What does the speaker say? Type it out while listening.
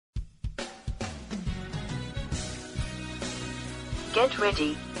Get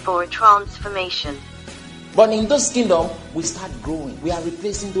ready for a transformation. But in this kingdom, we start growing. We are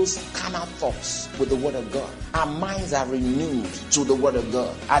replacing those carnal thoughts with the word of God. Our minds are renewed to the word of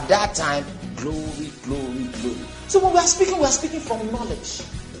God. At that time, glory, glory, glory. So when we are speaking from knowledge.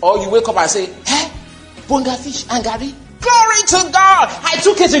 Or you wake up and say, hey, bonga fish and gari. Glory to God. I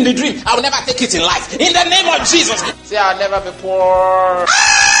took it in the dream. I will never take it in life. In the name of Jesus. Say, I'll never be poor.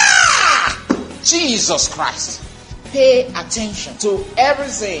 Jesus Christ. Pay attention to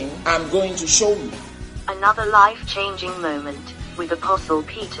everything I'm going to show you. Another life-changing moment with Apostle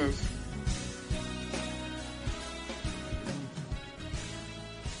Peters.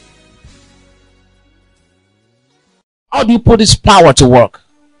 How do you put this power to work?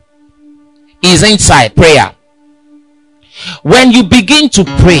 Is inside prayer. When you begin to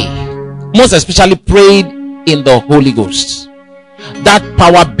pray, most especially prayed in the Holy Ghost, that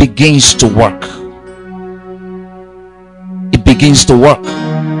power begins to work. It begins to work.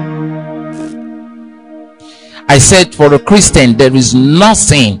 I said, for a Christian, there is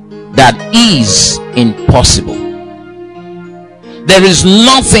nothing that is impossible. There is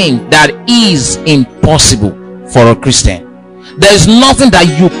nothing that is impossible for a Christian. There is nothing that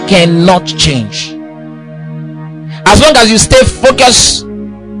you cannot change. As long as you stay focused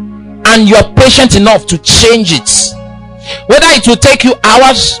and you are patient enough to change it, whether it will take you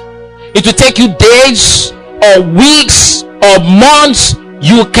hours, it will take you days or weeks or months,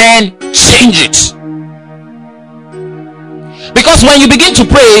 you can change it. Because when you begin to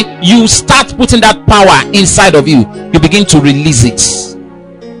pray, you start putting that power inside of you. You begin to release it.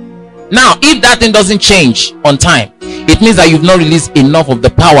 Now, if that thing doesn't change on time, it means that you've not released enough of the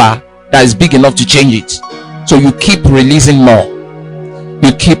power that is big enough to change it. So you keep releasing more.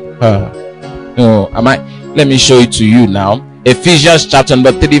 You keep let me show it to you now. Ephesians chapter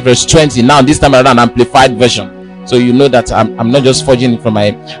number 3 verse 20. Now this time around, amplified version. So you know that I'm not just forging it from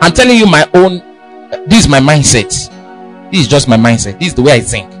I'm telling you my own. This is my mindset. This is just my mindset. This is the way I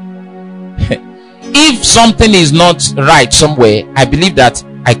think. If something is not right somewhere, I believe that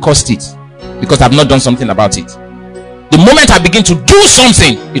I caused it because I've not done something about it. The moment I begin to do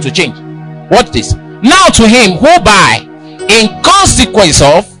something, it will change. Watch this. Now to him who by, in consequence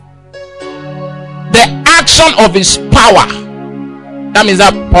of the action of his power, that means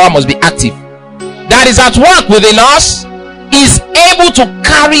that power must be active, that is at work within us, is able to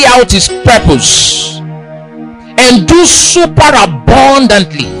carry out his purpose and do super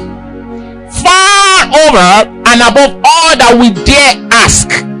abundantly, far over and above all that we dare ask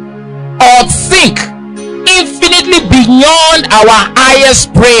or think, infinitely beyond our highest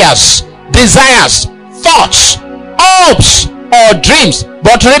prayers, desires, thoughts, hopes, or dreams.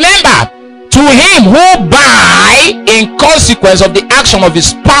 But remember, to him who by, in consequence of the action of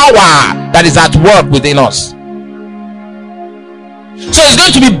his power that is at work within us. So it's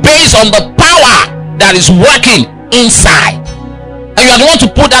going to be based on the power that is working inside, and you are the one to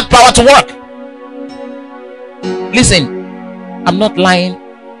put that power to work. Listen, I'm not lying,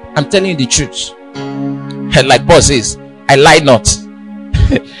 I'm telling you the truth. Like Paul says, I lie not.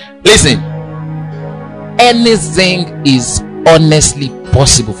 Listen, anything is honestly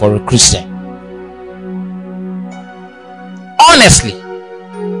possible for a Christian. Honestly,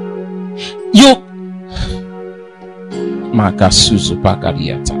 you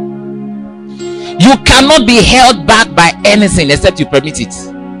cannot be held back by anything except you permit it.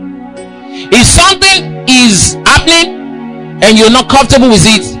 If something is happening and you're not comfortable with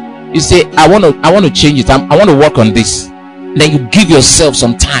it, you say, I want to change it. I want to work on this. Then you give yourself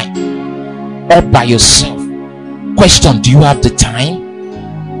some time all by yourself. Question, do you have the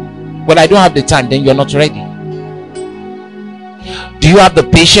time? Well, I don't have the time. Then you're not ready. Do you have the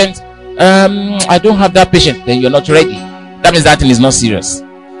patience? I don't have that patience. Then you're not ready. That means that thing is not serious.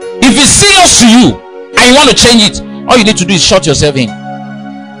 If it's serious to you and you want to change it, all you need to do is shut yourself in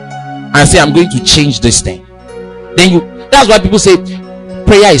and say, I'm going to change this thing. Then that's why people say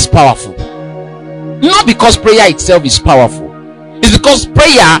prayer is powerful. Not because prayer itself is powerful. It's because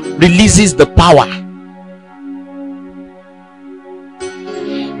prayer releases the power.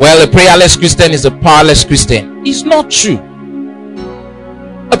 Well, a prayerless Christian is a powerless Christian. It's not true.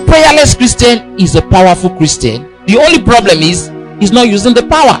 A prayerless Christian is a powerful Christian. The only problem is he's not using the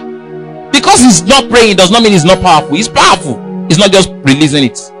power. Because he's not praying does not mean he's not powerful. He's powerful. He's not just releasing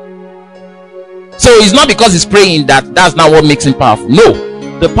it. So it's not because he's praying that's not what makes him powerful. No,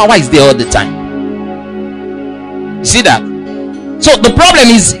 the power is there all the time. You see that? So the problem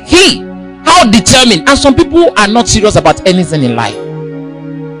is how determined. And some people are not serious about anything in life.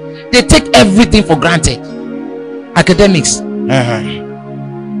 They take everything for granted. Academics,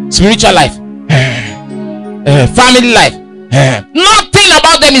 spiritual life, family life, Nothing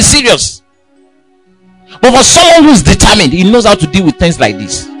about them is serious. But for someone who is determined, he knows how to deal with things like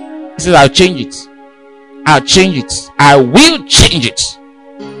this. He says, I'll change it. I'll change it. I will change it.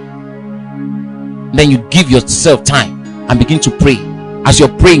 Then you give yourself time and begin to pray. As you're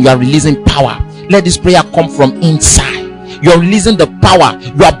praying, you are releasing power. Let this prayer come from inside. You're releasing the power.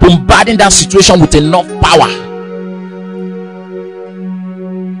 You are bombarding that situation with enough power.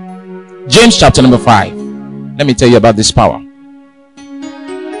 James chapter number 5. Let me tell you about this power.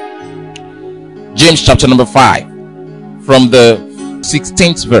 James chapter number 5, from the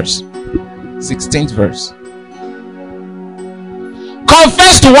 16th verse. 16th verse.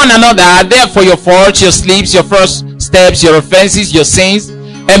 Confess to one another, therefore, your faults, your sleeps, your first steps, your offenses, your sins,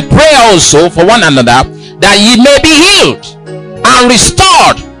 and pray also for one another, that ye may be healed and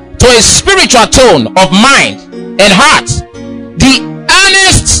restored to a spiritual tone of mind and heart. The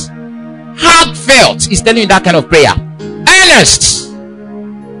earnest, heartfelt is telling you that kind of prayer. Earnest.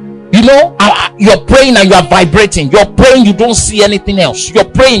 You know, you're praying and you are vibrating. You're praying, you don't see anything else. You're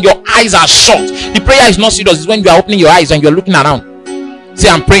praying, your eyes are shut. The prayer is not serious. It's when you are opening your eyes and you're looking around. Say,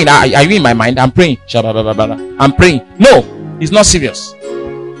 I'm praying. Are you in my mind? I'm praying. I'm praying. No, it's not serious.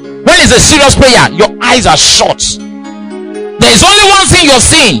 When it's a serious prayer, your eyes are shut. There is only one thing you're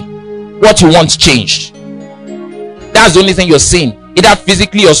seeing: what you want changed. That's the only thing you're seeing, either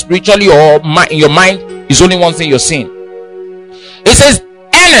physically or spiritually or in your mind. Is only one thing you're seeing. It says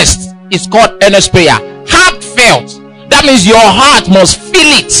earnest is called earnest prayer. Heartfelt, that means your heart must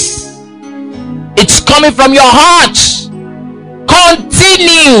feel it. It's coming from your heart.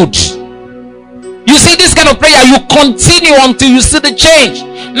 Continued. You see, this kind of prayer, you continue until you see the change.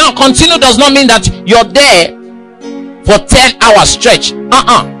 Now, continue does not mean that you're there for 10 hours stretch.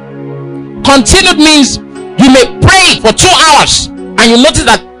 Continued means you may pray for 2 hours and you notice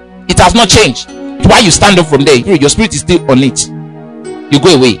that it has not changed. Why you stand up from there, your spirit is still on it. You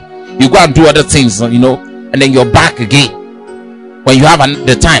go away, you go and do other things, and then you're back again when you have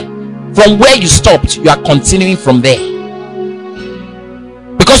the time. From where you stopped, you are continuing from there,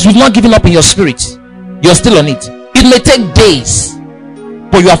 because you've not given up in your spirit. You're still on it. It may take days,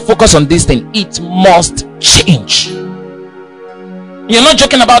 but you are focused on this thing. It must change. You're not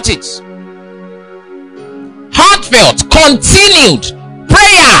joking about it. Heartfelt, continued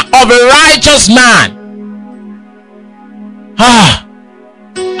prayer of a righteous man.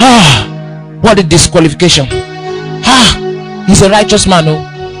 What a disqualification. He's a righteous man.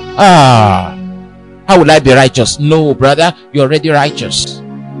 How will I be righteous? No, brother, you're already righteous.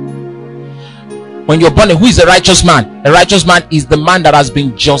 When you're born, who is a righteous man? A righteous man is the man that has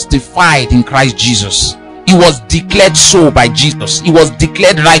been justified in Christ Jesus. He was declared so by Jesus. He was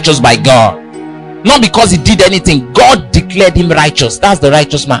declared righteous by God. Not because he did anything. God declared him righteous. That's the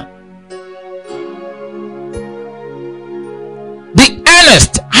righteous man. The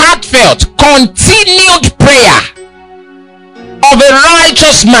earnest, heartfelt, continued prayer of a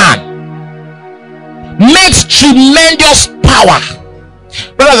righteous man makes tremendous power.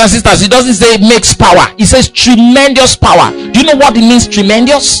 Brothers and sisters, it doesn't say it makes power. It says tremendous power. Do you know what it means,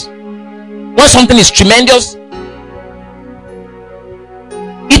 tremendous? When something is tremendous,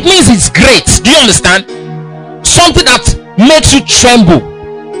 it means it's great. Do you understand? Something that makes you tremble.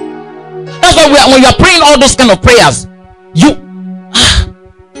 That's why when you are praying all those kind of prayers,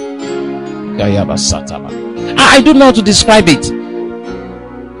 I don't know how to describe it,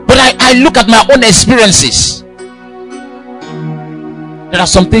 but I look at my own experiences. There are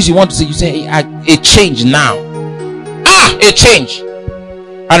some things you want to say. You say a change now. A change.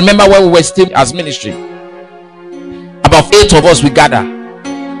 I remember when we were still as ministry, about 8 of us we gather.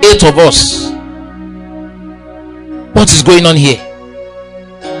 8 of us. What is going on here?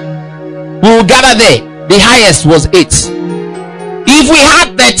 We will gather there. The highest was 8. If we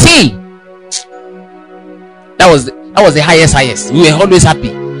had 13, that was the highest. We were always happy.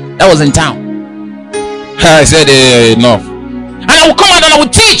 That was in town. I said enough. And I will come out and I will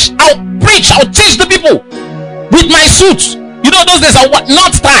teach. I will preach. I will teach the people with my suit. You know, those days I would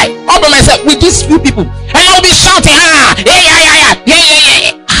not tie all by myself with these few people, and I will be shouting, yeah.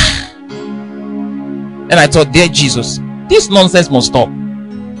 And I thought, dear Jesus, this nonsense must stop.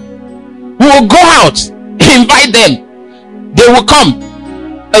 We will go out, invite them. They will come.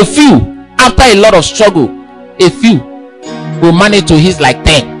 A few, after a lot of struggle, a few will manage to hit like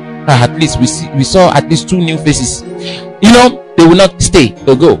 10. At least we saw at least 2 new faces. You know, they will not stay.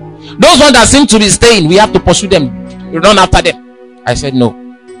 They'll go. Those ones that seem to be staying, we have to pursue them, run after them. I said no.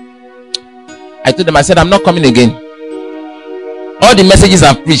 I told them, I said, I'm not coming again. All the messages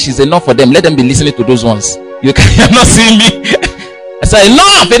I've preached is enough for them. Let them be listening to those ones. You're not seeing me. I said,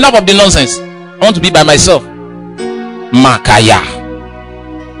 enough of the nonsense. I want to be by myself. Makaya.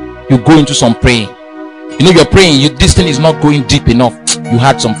 You go into some praying. You know you're praying, this thing is not going deep enough. You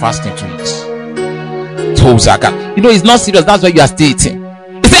had some fasting to eat. Tozaka. You know it's not serious. That's why you are still eating.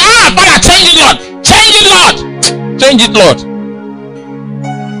 You say, Father, change it, Lord. Change it, Lord. Change it, Lord.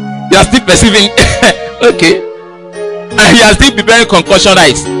 You are still perceiving. Okay. And you are still preparing concussion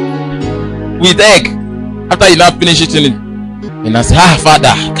rice with egg. After you now finish eating it, you now say,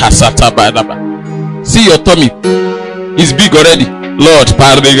 Father, see your tummy. It's big already. Lord,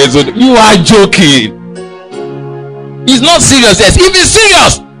 you are joking. It's not serious. Yes, if it's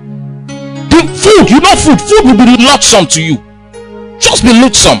serious, the food, food will be loathsome to you. Just be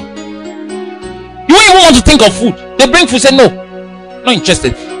loathsome. You won't even want to think of food. They bring food, say no, not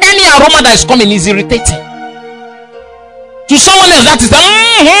interested. Any aroma that is coming is irritating. To someone else, that is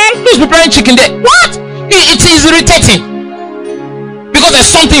who's preparing chicken there. What? It is irritating because there's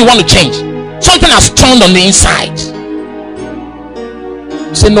something you want to change. Something has turned on the inside.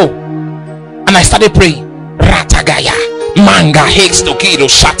 You say no, and I started praying. Ratagaya manga hates to kido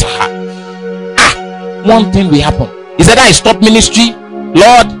shataha. One thing will happen. He said, I stop ministry.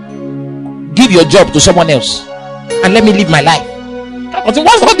 Lord, give your job to someone else and let me live my life. What's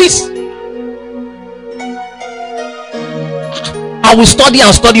all this? I will study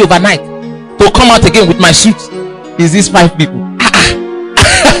and study overnight to come out again with my suit. Is these 5 people?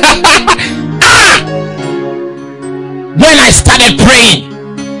 When I started praying,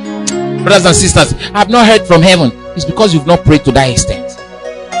 brothers and sisters, I have not heard from heaven. It's because you've not prayed to that extent.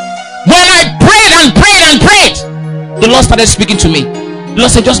 When I prayed and prayed and prayed, the Lord started speaking to me. The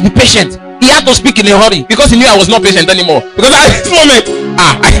Lord said, just be patient. He had to speak in a hurry because he knew I was not patient anymore. Because at this moment,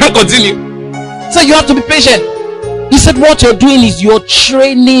 I can't continue. So you have to be patient. He said, what you're doing is you're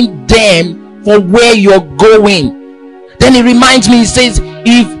training them for where you're going. Then he reminds me, he says,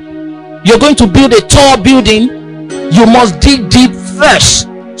 if you're going to build a tall building, you must dig deep first.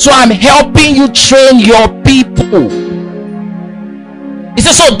 So I'm helping you train your people. He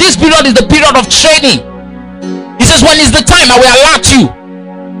says, so this period is the period of training. He says, when is the time I will alert you?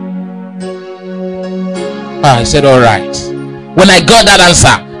 I said, all right. When I got that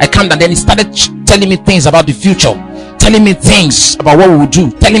answer, I calmed down. Then he started telling me things about the future, telling me things about what we would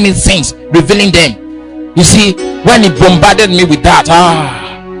do, telling me things, revealing them. You see, when he bombarded me with that,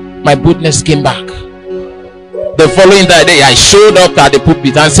 my boldness came back. The following day, I showed up at the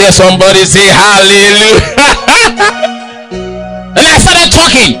pulpit and said, somebody say hallelujah. And I started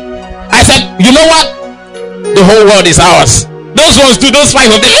talking. I said, you know what? The whole world is ours. Those ones do, those 5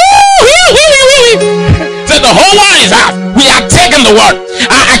 of them. Said the whole world is ours. We are taking the world.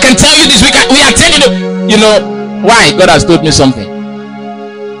 I can tell you this, we are taking it. You know why? God has told me something.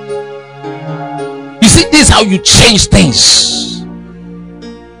 You see, this is how you change things.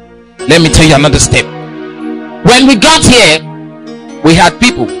 Let me tell you another step. When we got here, we had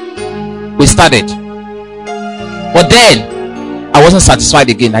people. We started. But then, I wasn't satisfied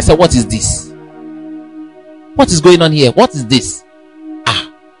again. I said, what is this? What is going on here? What is this?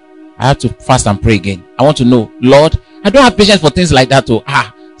 I have to fast and pray again. I want to know, Lord, I don't have patience for things like that.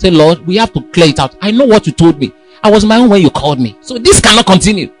 Say, Lord, we have to clear it out. I know what you told me. I was my own when you called me. So this cannot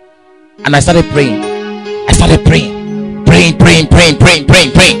continue. And I started praying. I started praying. Praying.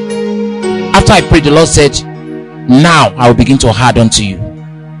 After I prayed, the Lord said, now I will begin to hard unto you.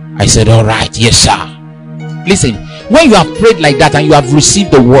 I said, all right, yes sir. Listen, when you have prayed like that and you have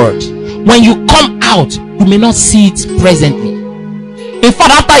received the word, when you come out, you may not see it presently. In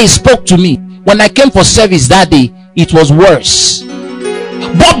fact, after he spoke to me, when I came for service that day, it was worse.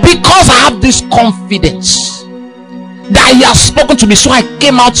 But because I have this confidence that he has spoken to me, so I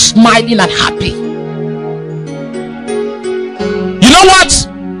came out smiling and happy. You know what?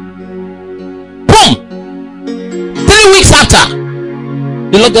 Boom! 3 weeks after,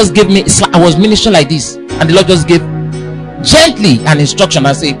 the Lord just gave me, I was ministering like this, and the Lord just gave gently an instruction.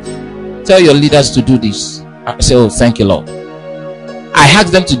 I say, tell your leaders to do this. I say, oh, thank you, Lord. I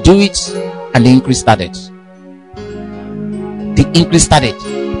asked them to do it, and the increase started. The increase started.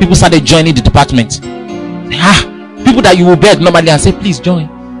 People started joining the department. People that you will beg normally and say, please join.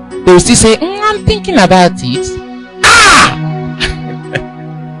 They will still say, I'm thinking about it.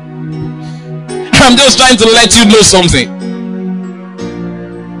 I'm just trying to let you know something.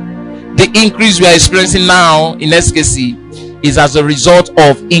 The increase we are experiencing now in SKC is as a result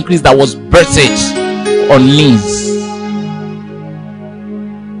of increase that was birthed on knees.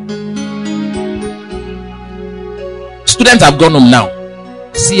 Students have gone home now.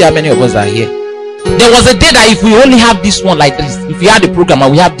 See how many of us are here. There was a day that if we only have this one like this, if we had a program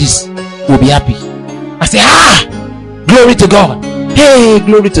and we have this, we'll be happy. I say, glory to God. Hey,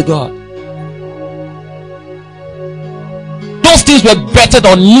 glory to God. Those things were bettered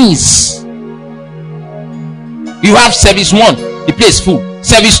on knees. You have service 1, the place full.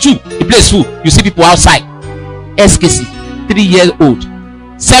 Service 2, the place full. You see people outside. SKC, 3 years old.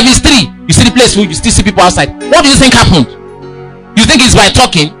 Service 3, you see the place full. You still see people outside. What do you think happened? You think it's by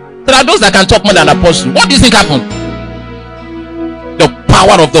talking? There are those that can talk more than apostle. What do you think happened? The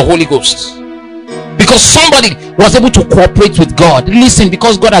power of the Holy Ghost. Because somebody was able to cooperate with God. Listen,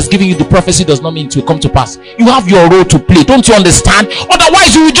 because God has given you the prophecy does not mean it will come to pass. You have your role to play. Don't you understand?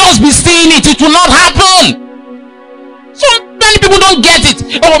 Otherwise you will just be seeing it. It will not happen. So many people don't get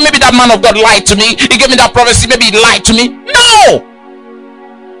it. Oh, maybe that man of God lied to me. He gave me that prophecy. Maybe he lied to me. No,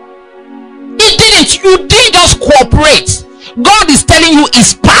 he didn't. You didn't just cooperate. God is telling you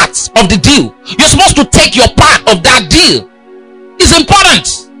it's part of the deal. You're supposed to take your part of that deal. It's important.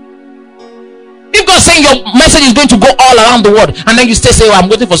 If God's saying your message is going to go all around the world, and then you still say, oh, I'm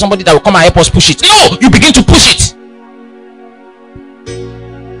waiting for somebody that will come and help us push it. No, you begin to push it.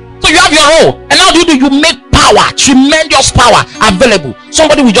 So you have your role. And now you make power, tremendous power available.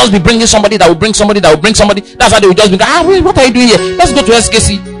 Somebody will just be bringing somebody that will bring somebody that will bring somebody. That's how they will just be going, what are you doing here? Let's go to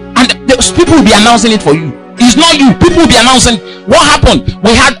SKC. And people will be announcing it for you. It's not you. People will be announcing. What happened?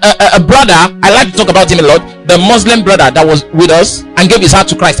 We had a brother, I like to talk about him a lot, the Muslim brother that was with us and gave his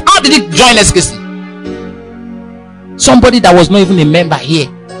heart to Christ. How did he join SKC? Somebody that was not even a member here.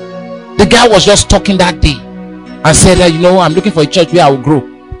 The guy was just talking that day and said, I'm looking for a church where I will grow.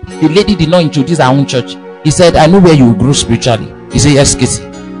 The lady did not introduce her own church. He said, I know where you will grow spiritually. He said, SKC.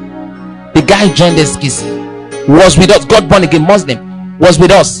 The guy joined SKC, was with us, got born again, Muslim, was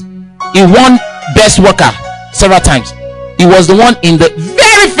with us. He won best worker several times. He was the one in the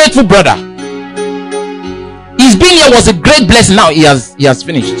very faithful brother. His being here was a great blessing. Now he has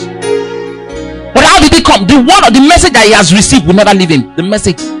finished. But how did he come? The word or the message that he has received will never leave him. The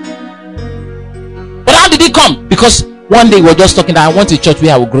message. But how did he come? Because one day we were just talking that I want a church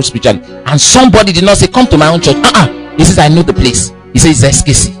where I will grow spiritually, and somebody did not say come to my own church. He says I know the place. He says it's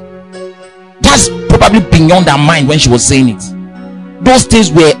SKC. That's probably beyond her mind when she was saying it. Those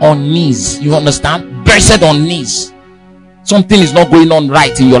things were on knees. You understand? Blessed on knees. Something is not going on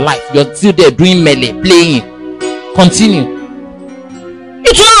right in your life. You're still there doing melee, playing. Continue.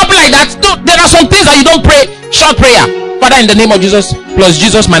 It will not happen like that. There are some things that you don't pray. Short prayer. Father, in the name of Jesus, plus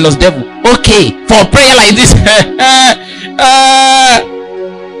Jesus minus devil. Okay, for prayer like this.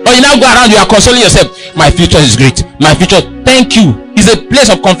 Or you now go around, you are consoling yourself. My future is great. My future, thank you. It's a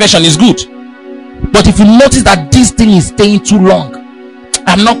place of confession, it's good. But if you notice that this thing is staying too long,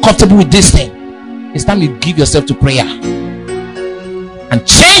 I'm not comfortable with this thing, it's time you give yourself to prayer and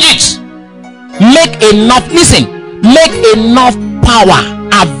change it. Make enough, listen, make enough power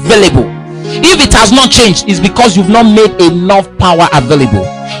available. If it has not changed, it's because you've not made enough power available.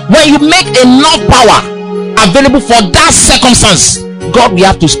 When you make enough power available for that circumstance, God will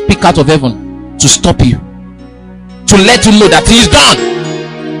have to speak out of heaven to stop you, to let you know that he is done.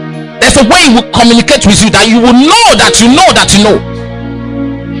 There's a way he will communicate with you that you will know that you know that you know.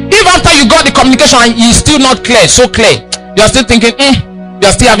 If after you got the communication and it's still not clear, so clear, you are still thinking, you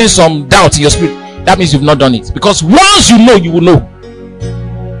are still having some doubt in your spirit, that means you've not done it. Because once you know, you will know.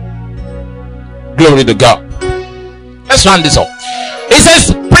 Glory to God. Let's round this up. It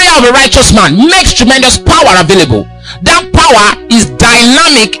says prayer of a righteous man makes tremendous power available. That power is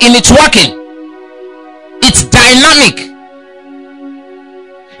dynamic in its working. It's dynamic.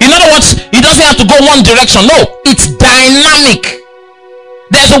 In other words, it doesn't have to go one direction. No, it's dynamic.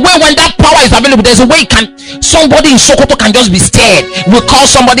 There's a way when that power is available. There's a way somebody in Sokoto can just be scared. We'll call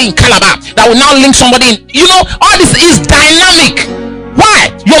somebody in Calabar that will now link somebody in. All this is dynamic.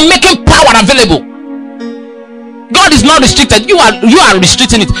 Why? You're making power available. God is not restricted. You are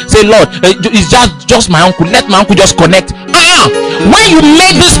restricting it. Say, Lord, it's just my uncle. Let my uncle just connect. When you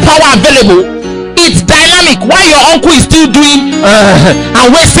make this power available, it's dynamic. While your uncle is still doing and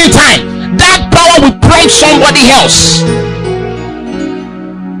wasting time, that power will prompt somebody else.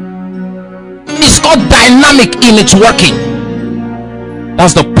 It's called dynamic in its working.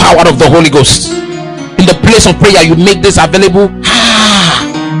 That's the power of the Holy Ghost. In the place of prayer, you make this available.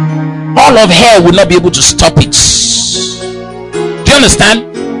 All of hell will not be able to stop it. Do you understand?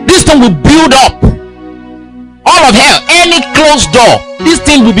 This thing will build up. All of hell, any closed door, this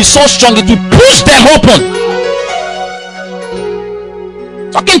thing will be so strong it will push them open.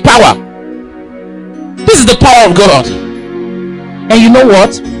 Talking power. This is the power of God. And you know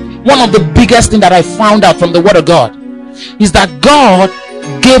what? One of the biggest things that I found out from the word of God is that God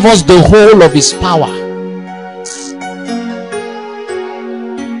gave us the whole of his power.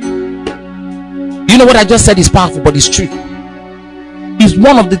 You know what I just said is powerful, but it's true. If is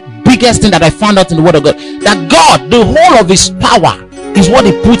one of the biggest thing that I found out in the word of God, that God, the whole of his power is what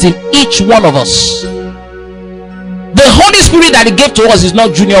he put in each one of us. The Holy Spirit that he gave to us is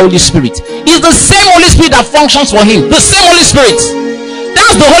not junior Holy Spirit. It's the same Holy Spirit that functions for him. The same Holy Spirit.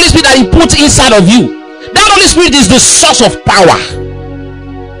 That's the Holy Spirit that he put inside of you. That Holy Spirit is the source of power.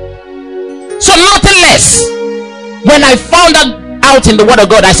 So nothing less. When I found that out in the word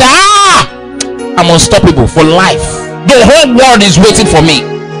of God, I said, I'm unstoppable for life. The whole world is waiting for me.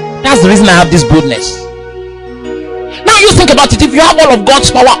 That's the reason I have this boldness. Now you think about it. If you have all of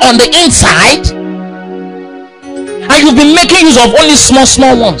God's power on the inside, and you've been making use of only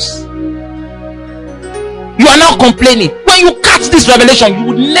small ones, you are now complaining. When you catch this revelation, you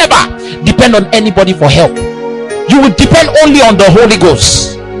would never depend on anybody for help. You would depend only on the Holy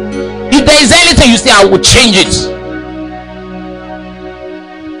Ghost. If there is anything you say, I will change it.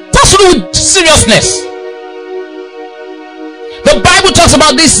 That's to do with seriousness. The Bible talks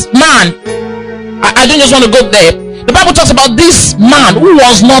about this man. I don't just want to go there. The Bible talks about this man who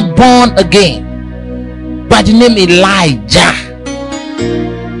was not born again, by the name Elijah.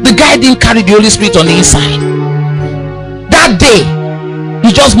 The guy didn't carry the Holy Spirit on the inside. That day,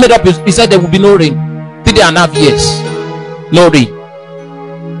 he just made up. He said there will be no rain. 3.5 years, no rain.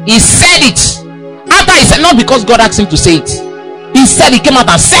 He said it. After he said, not because God asked him to say it. He said, he came out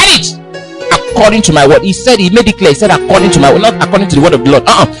and said it. According to my word. He said, he made it clear. He said, according to my word, not according to the word of the Lord.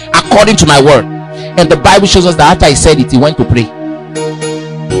 According to my word. And the Bible shows us that after he said it, he went to pray.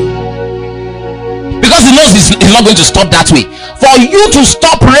 Because he knows he's not going to stop that way. For you to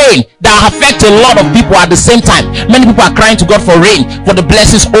stop rain that affects a lot of people at the same time. Many people are crying to God for rain, for the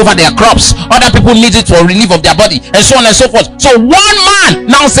blessings over their crops. Other people need it for relief of their body, and so on and so forth. So one man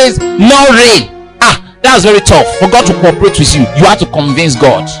now says no rain. That's very tough. For God to cooperate with you, you have to convince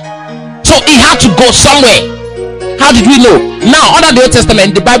God. So he had to go somewhere. How did we know? Now under the Old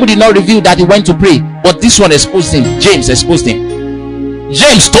Testament, the Bible did not reveal that he went to pray, but this one exposed him. James exposed him.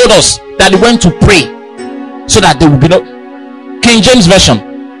 James told us that he went to pray so that there will be no. King James Version,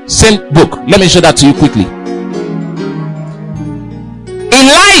 same book. Let me show that to you quickly.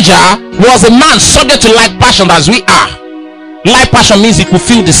 Elijah was a man subject to like passion as we are. Like passion means he could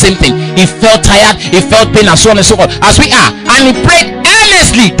feel the same thing. He felt tired, he felt pain, and so on and so forth, as we are. And he prayed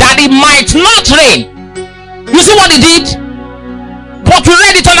earnestly that it might not rain. You see what he did? But we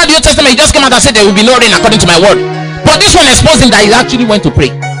read it under the Old Testament. He just came out and said there will be no rain according to my word. But this one exposed him that he actually went to pray.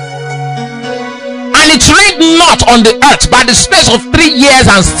 And it rained not on the earth by the space of 3 years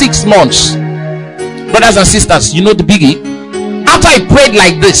and 6 months. Brothers and sisters, you know the biggie. After he prayed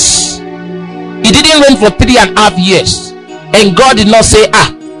like this, it didn't rain for 3.5 years. And God did not say,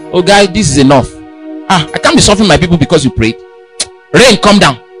 oh guy, this is enough. I can't be suffering my people because you prayed. Rain, come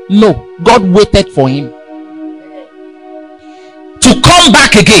down. No, God waited for him to come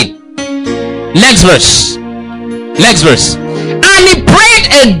back again. Next verse. And he prayed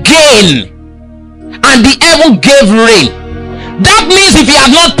again, and the heaven gave rain. That means if he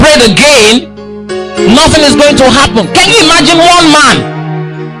had not prayed again, nothing is going to happen. Can you imagine one man?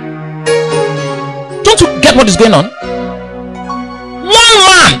 Don't you get what is going on? One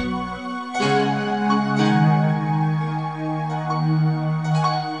man.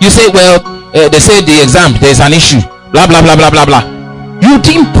 You say, well, they say the exam, there's an issue, blah blah blah blah blah blah. You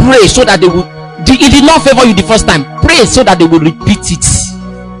didn't pray so that they will. It did not favor you the first time. Pray so that they will repeat it.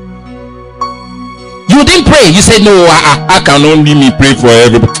 You didn't pray. You said, no, I can only me pray for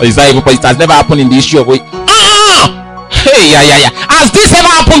everybody. It has never happened in the issue of it. Hey, yeah. Has this ever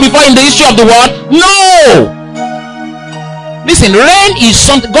happened before in the issue of the world? No. Listen, rain is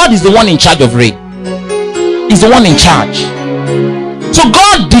something. God is the one in charge of rain. He's the one in charge. So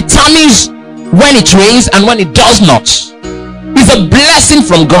God determines when it rains and when it does not. It's a blessing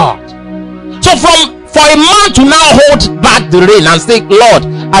from God. So for a man to now hold back the rain and say, Lord,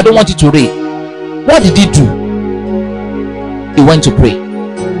 I don't want it to rain. What did he do? He went to pray.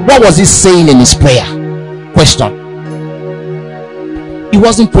 What was he saying in his prayer? Question. He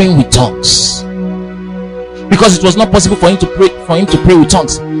wasn't praying with tongues, because it was not possible for him to pray with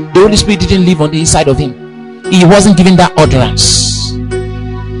tongues. The Holy Spirit didn't live on the inside of him. He wasn't given that utterance.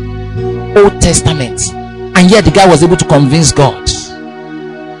 Old Testament, and yet the guy was able to convince God.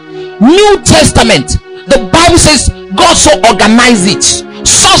 New Testament, the Bible says God so organized it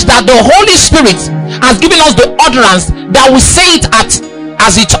such that the Holy Spirit has given us the utterance that we say it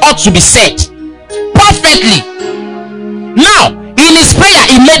as it ought to be said perfectly. Now in his prayer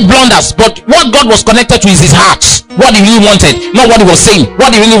he made blunders, but what God was connected to is his heart, what he really wanted, not what he was saying,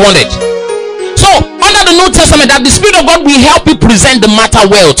 what he really wanted. So under the New Testament, that the Spirit of God will help you present the matter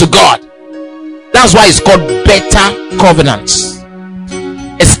well to God. That's why it's called better covenants.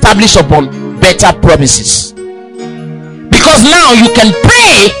 established upon better promises. Because now you can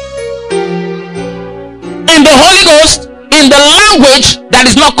pray in the Holy Ghost in the language that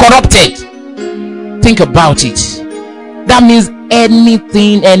is not corrupted. Think about it. That means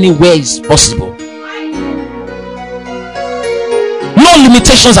anything, anywhere is possible. No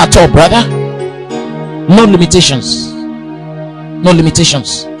limitations at all, brother. No limitations. No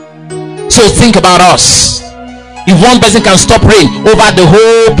limitations. So think about us. If one person can stop rain over the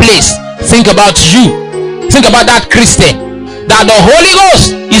whole place, think about you. Think about that Christian. That the Holy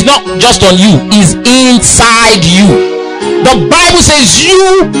Ghost is not just on you, is inside you. The Bible says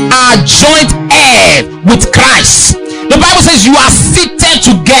you are joint heir with Christ. The Bible says you are seated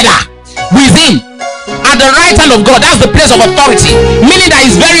together with him at the right hand of God. That's the place of authority, meaning that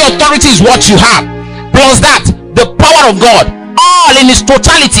his very authority is what you have. Plus that, the power of God, all in its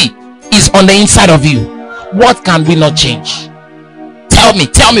totality, is on the inside of you. What can we not change? Tell me,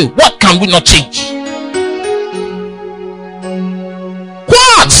 what can we not change?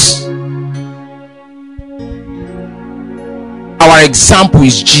 What? Our example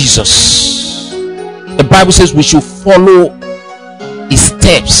is Jesus. The Bible says we should follow his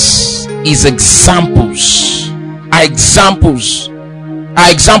steps, his examples. Our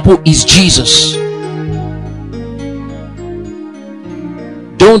example is Jesus.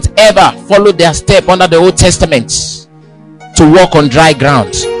 Don't ever follow their step under the Old Testament to walk on dry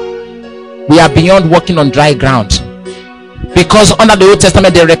ground. We are beyond walking on dry ground, because under the Old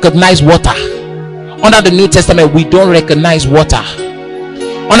Testament they recognize water. Under the New Testament we don't recognize water.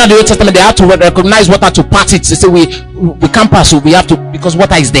 Under the Old Testament they have to recognize water to part it. They say we can't pass, so we have to, because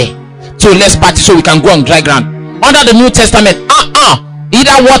water is there, so let's part it so we can go on dry ground. Under the New Testament,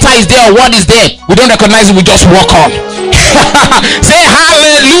 either water is there or what is there, we don't recognize it, we just walk on. Say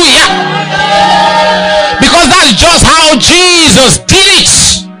hallelujah, because that's just how Jesus did it.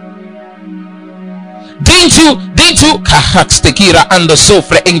 Didn't you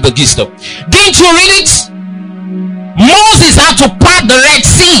read it? Moses had to part the Red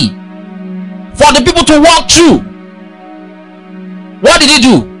Sea for the people to walk through. What did he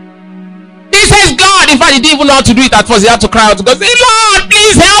do? He says, God, in fact he didn't even know how to do it at first. He had to cry out to God, say, Lord,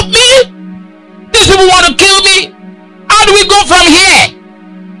 please help me. These people want to kill me. How do we go from here?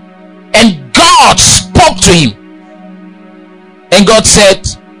 And God spoke to him. And God said,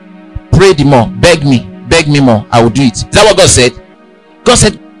 pray the more, beg me more, I will do it. Is that what God said? God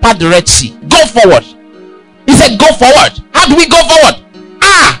said, part the Red Sea, go forward. He said, go forward. How do we go forward?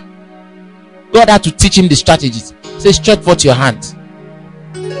 God had to teach him the strategies. Say, stretch forth your hand.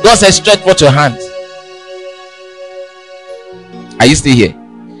 God said, stretch forth your hand. Are you still here?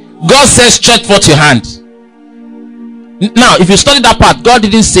 God says, stretch forth your hand. Now, if you study that part, God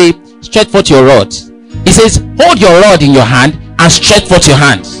didn't say, stretch forth your rod. He says, hold your rod in your hand and stretch forth your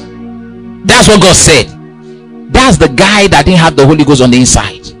hand. That's what God said. That's the guy that didn't have the Holy Ghost on the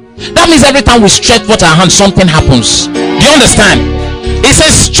inside. That means every time we stretch forth our hand, something happens. Do you understand? It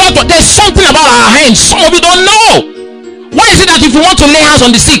says stretch forth. There's something about our hands some of you don't know. Why is it that if you want to lay hands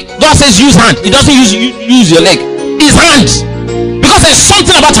on the sick, God says use hand? He doesn't use your leg. His hands. Because there's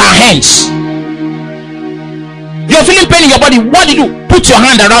something about our hands. You're feeling pain in your body. What do you do? Put your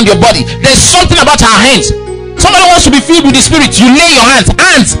hand around your body. There's something about our hands. Somebody wants to be filled with the Spirit. You lay your hands.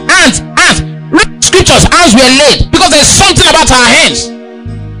 Hands. Read scriptures. Hands were laid. Because there's something about our hands.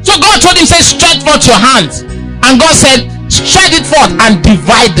 So God told him, say, stretch forth your hands. And God said, stretch it forth and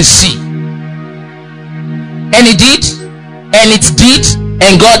divide the sea. And he did. And it did.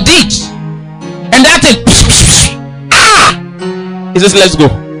 And God did. And that thing, he says, let's go.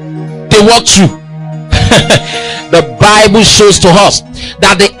 They walked through. The Bible shows to us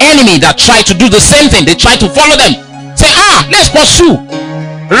that the enemy that tried to do the same thing, they tried to follow them, say, let's pursue.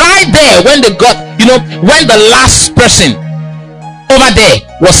 Right there, when they got, when the last person over there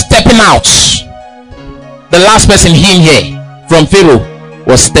was stepping out, the last person, him here from Pharaoh,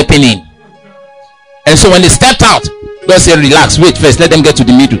 was stepping in. And so when they stepped out, God said, relax, wait first, let them get to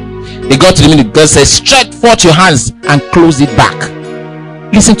the middle. They got to the middle. God said, stretch forth your hands and close it back.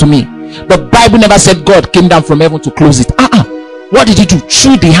 Listen to me. The Bible never said God came down from heaven to close it. What did he do?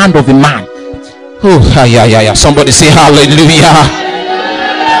 Through the hand of a man. Yeah. Somebody say hallelujah.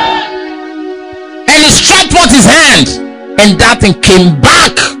 And he stretched forth his hand, and that thing came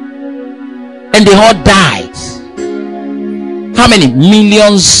back, and they all died. How many?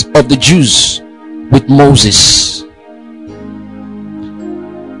 Millions of the Jews with Moses.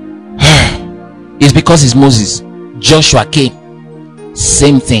 It's because it's Moses. Joshua came,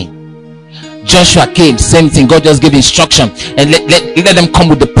 same thing. Joshua came, same thing. God just gave instruction and let them come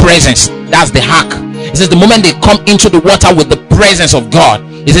with the presence. That's the hack. It says the moment they come into the water with the presence of God,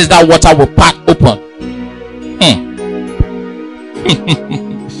 it says that water will part open.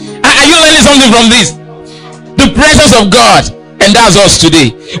 Are you learning something from this? The presence of God. And that's us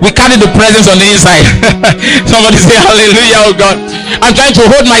today. We carry the presence on the inside. Somebody say hallelujah, oh God. I'm trying to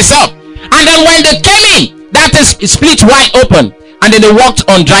hold myself. And then when they came in, that is split wide open. And then they walked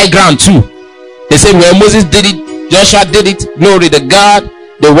on dry ground too. They said, well, Moses did it, Joshua did it, glory to God.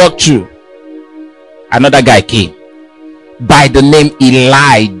 They walked through. Another guy came by the name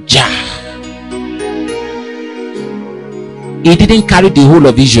Elijah. He didn't carry the whole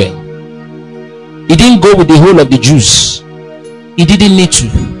of Israel. He didn't go with the whole of the Jews. He didn't need to.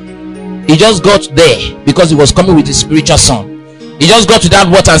 He just got there because he was coming with his spiritual son. He just got to that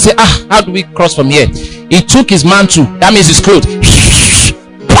water and said, how do we cross from here? He took his mantle, that means his clothes.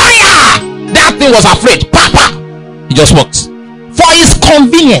 Fire! That thing was afraid. Papa! He just walked. For his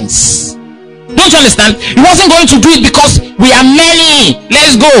convenience. Don't you understand? He wasn't going to do it because we are many.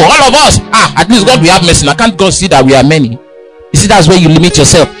 Let's go, all of us. At least God will have mercy. Now can't God see that we are many? You see, that's where you limit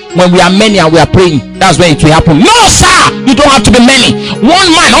yourself. When we are many and we are praying, that's when it will happen. No, sir, you don't have to be many.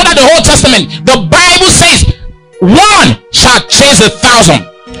 One man under the Old Testament, the Bible says, one shall chase 1,000,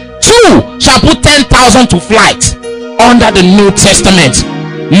 two shall put 10,000 to flight. Under the New Testament,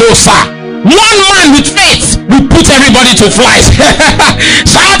 no, sir, one man with faith will put everybody to flight.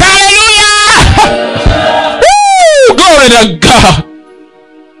 Shout hallelujah! Woo! Glory to God.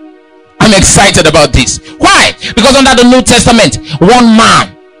 I'm excited about this. Why? Because under the New Testament, one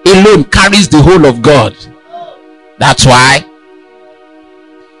man alone carries the whole of God. That's why.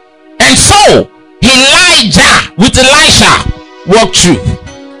 And so Elijah with Elisha walked through.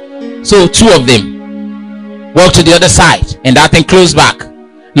 So two of them walked to the other side, and that thing closed back.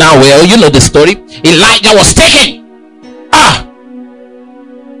 Now, well, you know the story. Elijah was taken.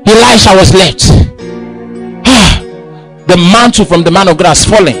 Elisha was left. The mantle from the man of God has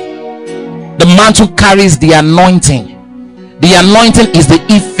fallen. The mantle carries the anointing. The anointing is the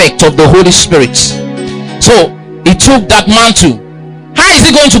effect of the Holy Spirit. So he took that mantle. How is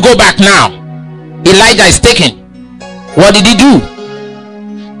he going to go back now? Elijah is taken. What did he do?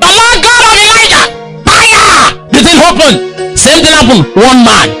 The Lord God of Elijah, fire! The thing happened. Same thing happened. One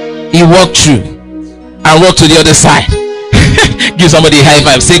man, he walked through and walked to the other side. Give somebody a high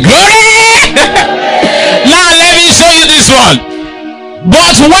five. Say glory. Now let me show you this one.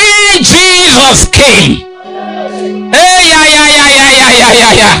 But when Jesus came,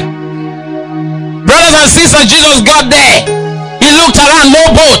 brothers and sisters, Jesus got there. He looked around, no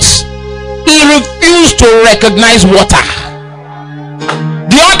boats. He refused to recognize water.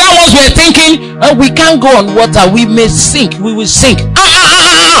 The other ones were thinking, we can't go on water, we may sink, we will sink.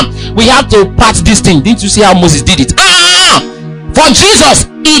 We have to part this thing. Didn't you see how Moses did it? For Jesus,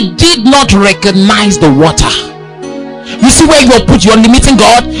 he did not recognize the water. You see where you put, you're limiting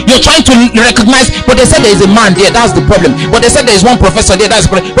God. You're trying to recognize, but they said there is a man there, that's the problem. But they said there is one professor there, that's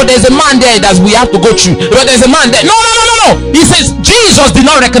the problem. But there's a man there that we have to go through. But there's a man there. No. He says Jesus did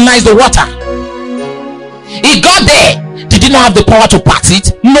not recognize the water. He got there. Did he not have the power to pass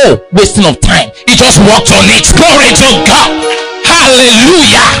it? No, wasting of time. He just walked on it. Glory to God.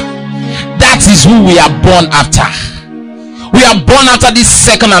 Hallelujah. That is who we are born after. We are born after this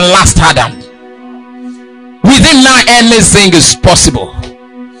second and last Adam. With him now anything is possible.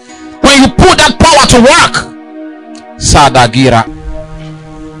 When you put that power to work. Sadagira.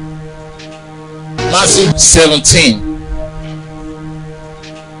 Matthew 17.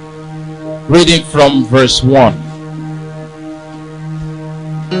 Reading from verse 1.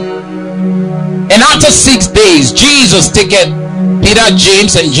 And after 6 days, Jesus taketh Peter,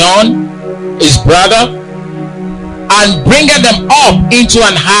 James, and John, his brother, and bringeth them up into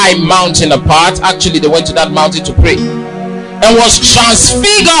an high mountain apart. Actually, they went to that mountain to pray, and was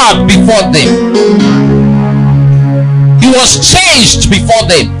transfigured before them. He was changed before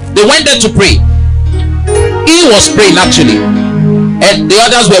them. They went there to pray. He was praying actually, and the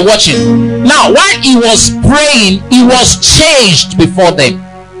others were watching. Now, while he was praying, he was changed before them,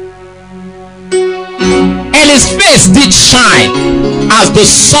 and his face did shine as the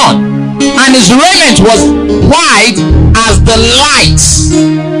sun, and his raiment was white as the light.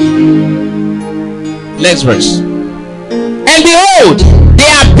 Next verse. And behold,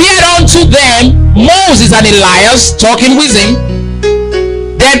 there appeared unto them Moses and Elias talking with him.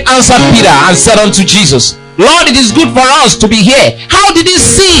 Then answered Peter and said unto Jesus, Lord, it is good for us to be here. How did they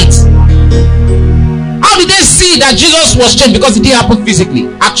see it? How did they see that Jesus was changed? Because it didn't happen physically.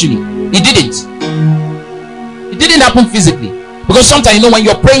 Actually, it didn't. It didn't happen physically. Because sometimes, you know, when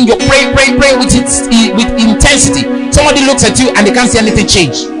you're praying with intensity. Somebody looks at you and they can't see anything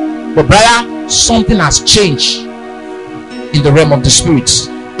change. But brother, something has changed in the realm of the spirit.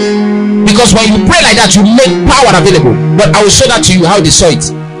 Because when you pray like that, you make power available. But I will show that to you how they saw it.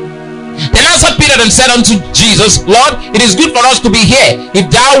 Then answered Peter and said unto Jesus, Lord, it is good for us to be here. If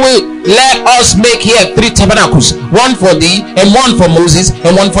thou wilt, let us make here 3 tabernacles, one for thee, and one for Moses,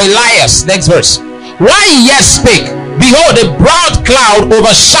 and one for Elias. Next verse. While he yet spake, behold, a broad cloud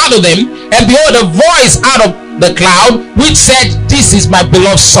overshadowed them, and behold, a voice out of the cloud, which said, This is my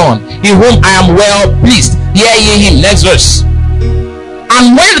beloved Son, in whom I am well pleased. Hear ye him. Next verse.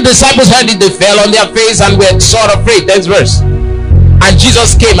 And when the disciples heard it, they fell on their face and were sore afraid. Next verse. And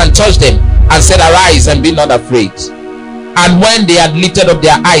Jesus came and touched them and said, Arise and be not afraid. And when they had lifted up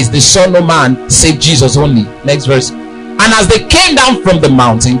their eyes, they saw no man save Jesus only. Next verse. And as they came down from the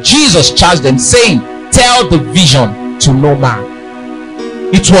mountain, Jesus charged them, saying, Tell the vision to no man.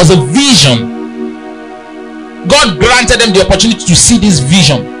 It was a vision. God granted them the opportunity to see this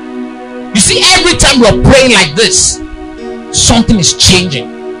vision. You see, every time we are praying like this, something is changing.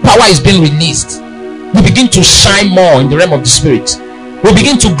 Power is being released. We begin to shine more in the realm of the spirit. We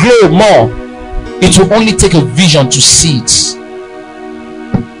begin to glow more. It will only take a vision to see it.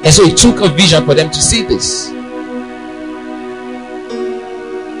 And so it took a vision for them to see this.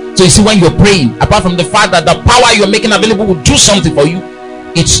 So you see, when you're praying, apart from the fact that the power you're making available will do something for you,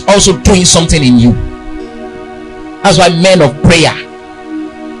 it's also doing something in you. That's why men of prayer,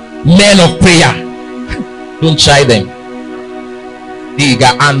 don't try them.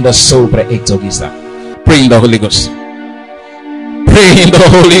 Pray in the Holy Ghost. Pray in the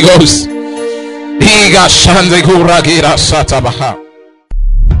Holy Ghost.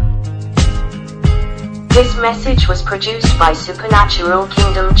 This message was produced by Supernatural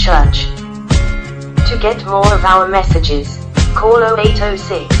Kingdom Church. To get more of our messages, call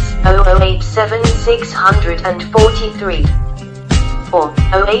 0806 0087 643 or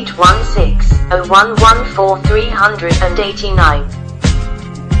 0816 0114 389.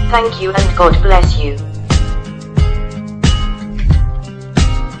 Thank you and God bless you.